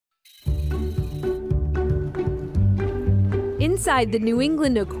Inside the New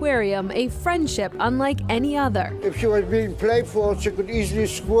England Aquarium, a friendship unlike any other. If she was being playful, she could easily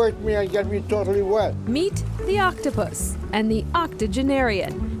squirt me and get me totally wet. Meet the octopus and the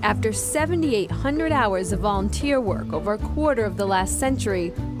octogenarian. After 7,800 hours of volunteer work over a quarter of the last century,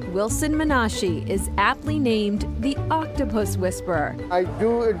 Wilson Menashe is aptly named the octopus whisperer. I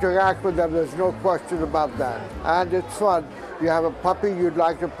do interact with them, there's no question about that. And it's fun. You have a puppy, you'd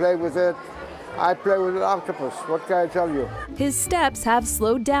like to play with it. I play with an octopus, what can I tell you? His steps have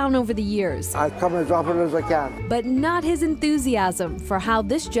slowed down over the years. I come as often as I can. But not his enthusiasm for how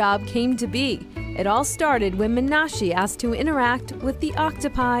this job came to be. It all started when Menashe asked to interact with the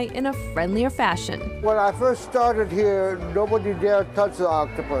octopi in a friendlier fashion. When I first started here, nobody dared touch the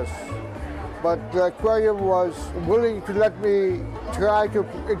octopus. But the aquarium was willing to let me try to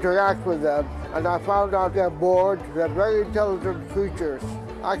interact with them. And I found out they're bored, they're very intelligent creatures.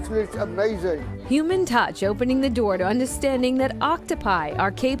 Actually, it's amazing. Human touch opening the door to understanding that octopi are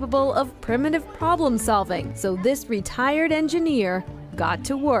capable of primitive problem solving. So this retired engineer got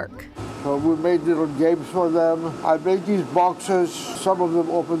to work. So we made little games for them. I made these boxes. Some of them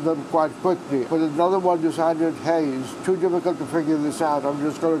opened them quite quickly. But another one decided, hey, it's too difficult to figure this out. I'm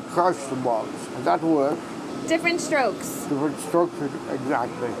just going to crush the box. And that worked. Different strokes. Different strokes,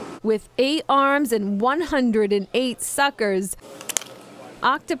 exactly. With 8 arms and 108 suckers,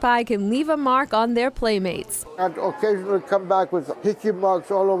 octopi can leave a mark on their playmates. And occasionally come back with hickey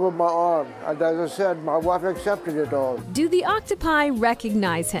marks all over my arm. And as I said, my wife accepted it all. Do the octopi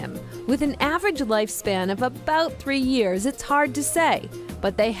recognize him? With an average lifespan of about 3 years, it's hard to say.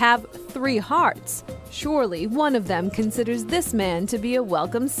 But they have 3 hearts. Surely one of them considers this man to be a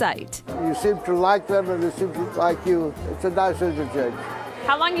welcome sight. You seem to like them and they seem to like you. It's a nice interchange.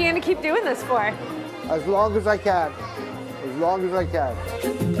 How long are you going to keep doing this for? As long as I can. As long as I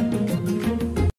can.